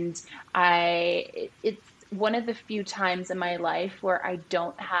 And it's one of the few times in my life where I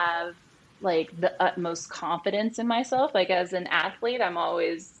don't have like the utmost confidence in myself. Like as an athlete, I'm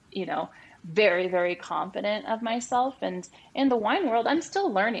always, very, very confident of myself. And in the wine world, I'm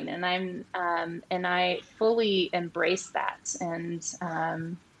still learning, and and I fully embrace that. And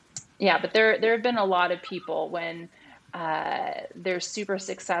but there have been a lot of people when they're super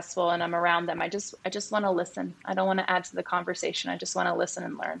successful and I'm around them, I just want to listen. I don't want to add to the conversation. I just want to listen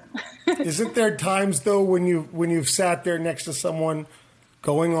and learn. Isn't there times though when you've sat there next to someone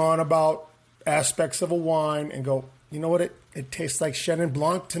going on about aspects of a wine and go, you know what, it tastes like Chenin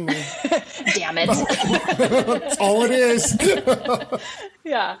Blanc to me. Damn it. That's all it is.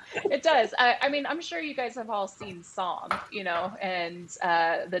 Yeah, it does. I mean, I'm sure you guys have all seen Somm, and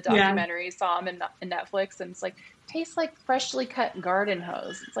the documentary Somm in Netflix, and it's like, tastes like freshly cut garden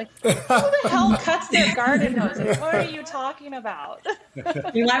hose. It's like, who the hell cuts their garden hoses? What are you talking about?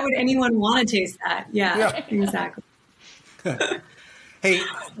 Why would anyone want to taste that? Yeah. Exactly. Hey,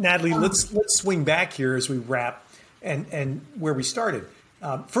 Natalie, let's swing back here as we wrap and where we started.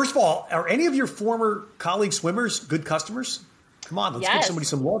 First of all, are any of your former colleague swimmers good customers? Come on, let's give somebody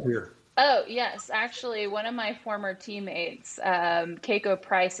some love here. Oh, yes. Actually, one of my former teammates, Keiko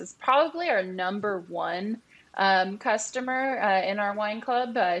Price, is probably our number one customer in our wine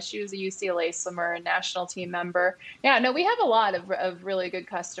club. She was a UCLA swimmer and national team member. Yeah, no, we have a lot of really good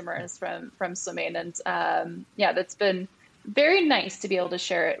customers from swimming. And that's been very nice to be able to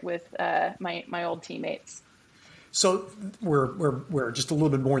share it with my old teammates. So we're just a little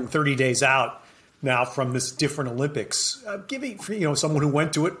bit more than 30 days out now from this different Olympics. Giving someone who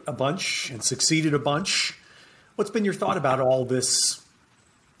went to it a bunch and succeeded a bunch, what's been your thought about all this?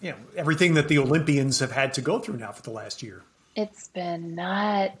 Everything that the Olympians have had to go through now for the last year. It's been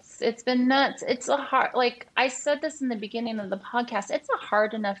nuts. It's a hard, like I said this in the beginning of the podcast, it's a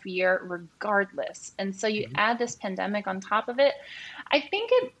hard enough year regardless. And so you add this pandemic on top of it. I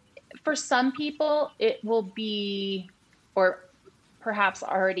think for some people, it will be, or perhaps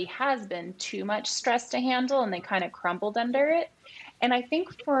already has been, too much stress to handle, and they kind of crumbled under it. And I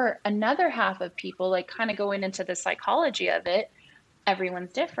think for another half of people, like kind of going into the psychology of it,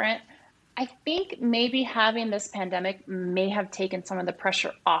 everyone's different. I think maybe having this pandemic may have taken some of the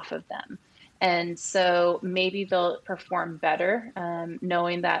pressure off of them. And so maybe they'll perform better,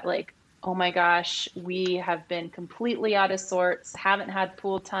 knowing that, like, oh my gosh, we have been completely out of sorts, haven't had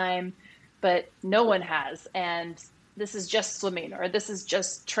pool time, but no one has. And this is just swimming, or this is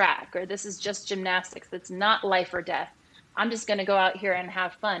just track, or this is just gymnastics. It's not life or death. I'm just going to go out here and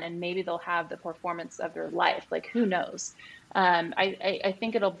have fun, and maybe they'll have the performance of their life. Like, who knows? I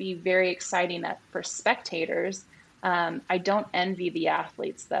think it'll be very exciting for spectators. I don't envy the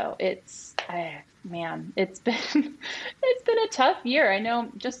athletes, though. It's been a tough year. I know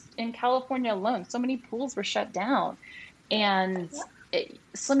just in California alone, so many pools were shut down, and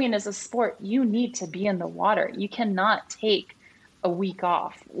swimming is a sport. You need to be in the water. You cannot take a week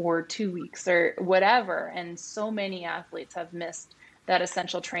off or 2 weeks or whatever. And so many athletes have missed that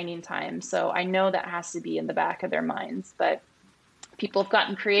essential training time. So I know that has to be in the back of their minds, but people have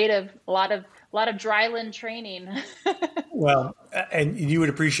gotten creative. A lot of dryland training. Well, and you would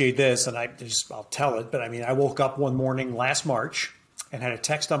appreciate this, and I'll tell it, but I mean, I woke up one morning last March and had a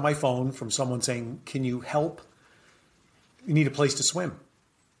text on my phone from someone saying, can you help? You need a place to swim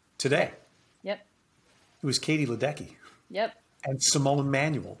today. Yep. It was Katie Ledecky. Yep. And Simone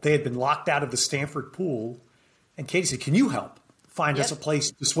Manuel. They had been locked out of the Stanford pool. And Katie said, can you help find us a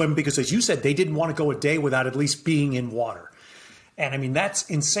place to swim? Because as you said, they didn't want to go a day without at least being in water. And I mean, that's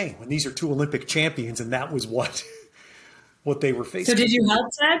insane when these are two Olympic champions. And that was what they were facing. So did you help,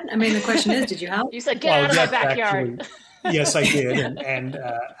 Ted? I mean, the question is, did you help? You said, get out of my backyard. Actually, yes, I did. And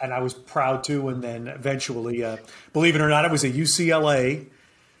I was proud to. And then eventually, believe it or not, I was at UCLA,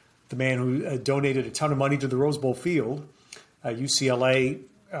 the man who donated a ton of money to the Rose Bowl field. UCLA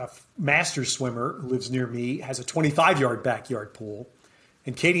master's swimmer who lives near me has a 25-yard backyard pool.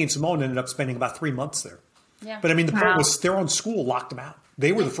 And Katie and Simone ended up spending about 3 months there. Yeah. But I mean, the point was their own school locked them out.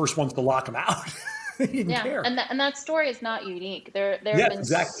 They were the first ones to lock them out. They didn't care. And that story is not unique. There have been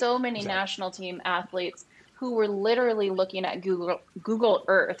so many national team athletes who were literally looking at Google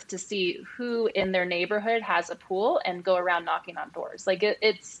Earth to see who in their neighborhood has a pool and go around knocking on doors. Like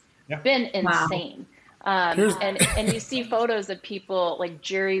it's been insane. Wow. And you see photos of people like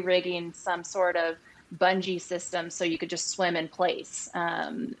jury rigging some sort of bungee system so you could just swim in place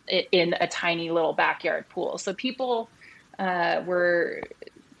in a tiny little backyard pool. So people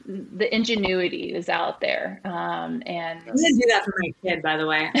the ingenuity is out there. And I'm going to do that for my kid, by the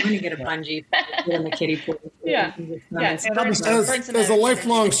way. I'm going to get a bungee. in the kiddie pool. Yeah. As a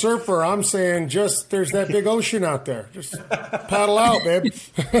lifelong surfer, I'm saying there's that big ocean out there. Just paddle out, babe.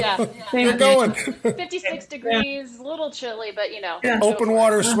 Yeah. Get going. 56 degrees, a little chilly, but Open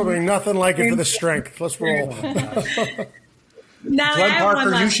water swimming, nothing like it for the strength. Let's roll. Now, Glenn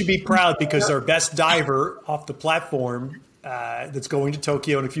Parker, you should be proud because our best diver off the platform that's going to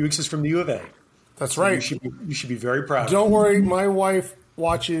Tokyo in a few weeks is from the U of A. That's right. You should be very proud. Don't worry, my wife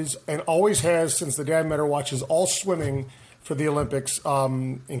watches and always has since the day I met her. Watches all swimming for the Olympics,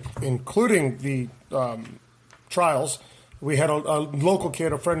 including the trials. We had a local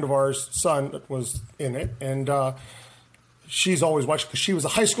kid, a friend of ours, son, that was in it, and she's always watched because she was a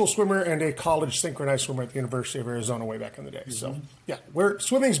high school swimmer and a college synchronized swimmer at the University of Arizona way back in the day. Mm-hmm. So yeah,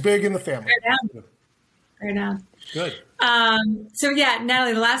 swimming's big in the family. Right now. Good. So yeah,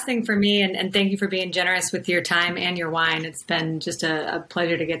 Natalie, the last thing for me, and thank you for being generous with your time and your wine. It's been just a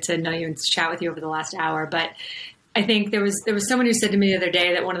pleasure to get to know you and chat with you over the last hour. But I think there was someone who said to me the other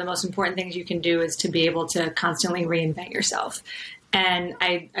day that one of the most important things you can do is to be able to constantly reinvent yourself. And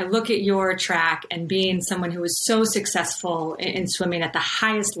I look at your track and being someone who was so successful in swimming at the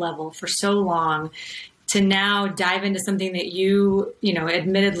highest level for so long, to now dive into something that you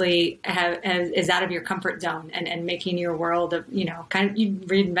admittedly is out of your comfort zone and making your world of, you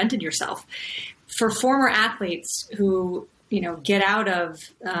reinvented yourself. For former athletes who, get out of,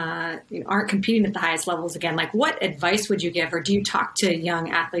 aren't competing at the highest levels again, like what advice would you give, or do you talk to young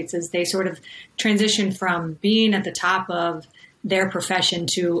athletes as they sort of transition from being at the top of their profession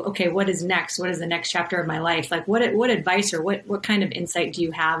to, okay, what is next? What is the next chapter of my life? Like what advice or what kind of insight do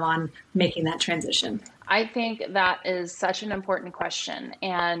you have on making that transition? I think that is such an important question.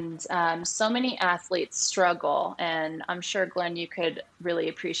 And so many athletes struggle, and I'm sure, Glenn, you could really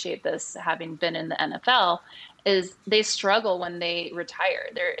appreciate this having been in the NFL, is they struggle when they retire.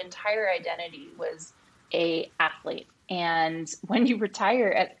 Their entire identity was an athlete. And when you retire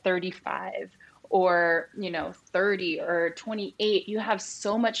at 35 or, 30 or 28, you have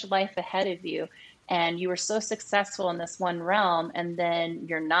so much life ahead of you. And you were so successful in this one realm, and then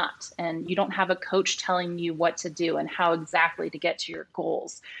you're not, and you don't have a coach telling you what to do and how exactly to get to your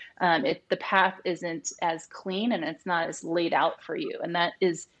goals. The path isn't as clean and it's not as laid out for you. And that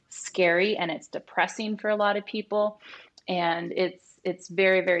is scary, and it's depressing for a lot of people. And it's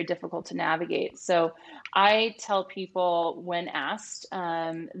very, very difficult to navigate. So I tell people when asked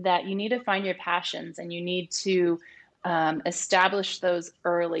that you need to find your passions, and you need to establish those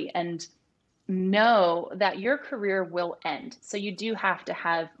early and know that your career will end. So you do have to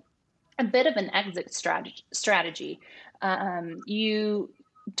have a bit of an exit strategy. You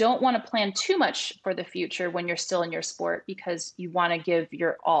don't want to plan too much for the future when you're still in your sport, because you want to give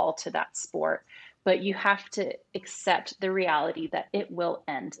your all to that sport. But you have to accept the reality that it will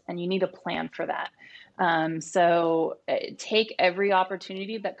end, and you need a plan for that. So take every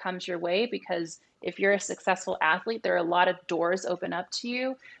opportunity that comes your way, because if you're a successful athlete, there are a lot of doors open up to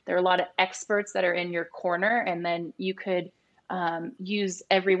you. There are a lot of experts that are in your corner, and then you could use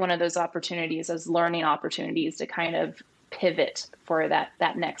every one of those opportunities as learning opportunities to kind of pivot for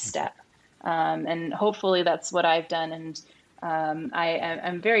that next step. And hopefully that's what I've done. And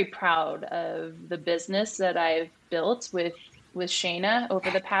I'm very proud of the business that I've built with Shayna over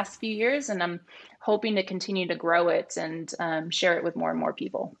the past few years, and I'm hoping to continue to grow it and share it with more and more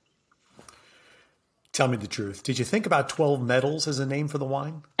people. Tell me the truth. Did you think about 12 medals as a name for the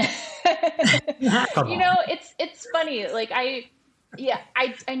wine? It's funny. Like I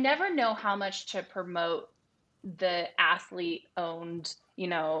never know how much to promote the athlete owned,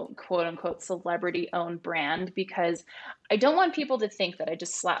 quote unquote celebrity owned brand, because I don't want people to think that I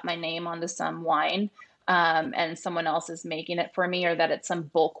just slap my name onto some wine and someone else is making it for me, or that it's some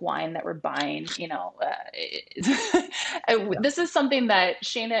bulk wine that we're buying. This is something that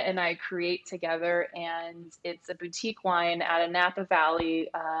Shayna and I create together, and it's a boutique wine out of Napa Valley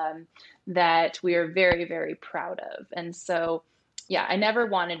that we are very, very proud of. And so, yeah, I never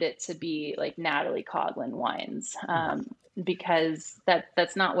wanted it to be like Natalie Coughlin Wines because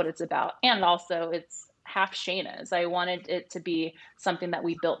that's not what it's about. And also, it's half Shayna's. I wanted it to be something that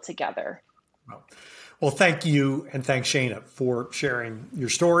we built together. Well, thank you, and thanks, Shayna, for sharing your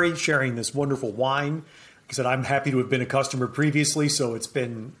story, sharing this wonderful wine. Like I said, I'm happy to have been a customer previously, so it's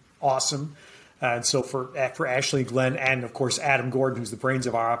been awesome. And so for Ashley, Glenn, and of course Adam Gordon, who's the brains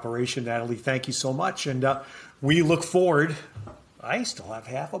of our operation, Natalie, thank you so much. And we look forward. I still have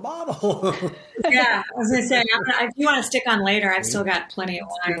half a bottle. Yeah, I was going to say, if you want to stick on later, I've still got plenty of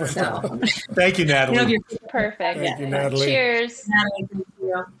wine. So. Thank you, Natalie. Perfect. Thank you, Natalie. Cheers. Natalie, thank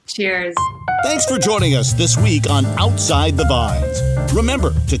you. Cheers. Thanks for joining us this week on Outside the Vines.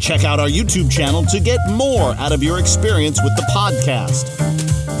 Remember to check out our YouTube channel to get more out of your experience with the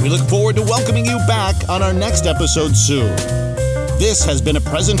podcast. We look forward to welcoming you back on our next episode soon. This has been a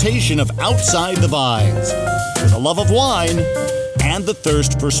presentation of Outside the Vines, with a love of wine and the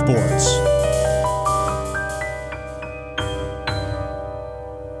thirst for sports.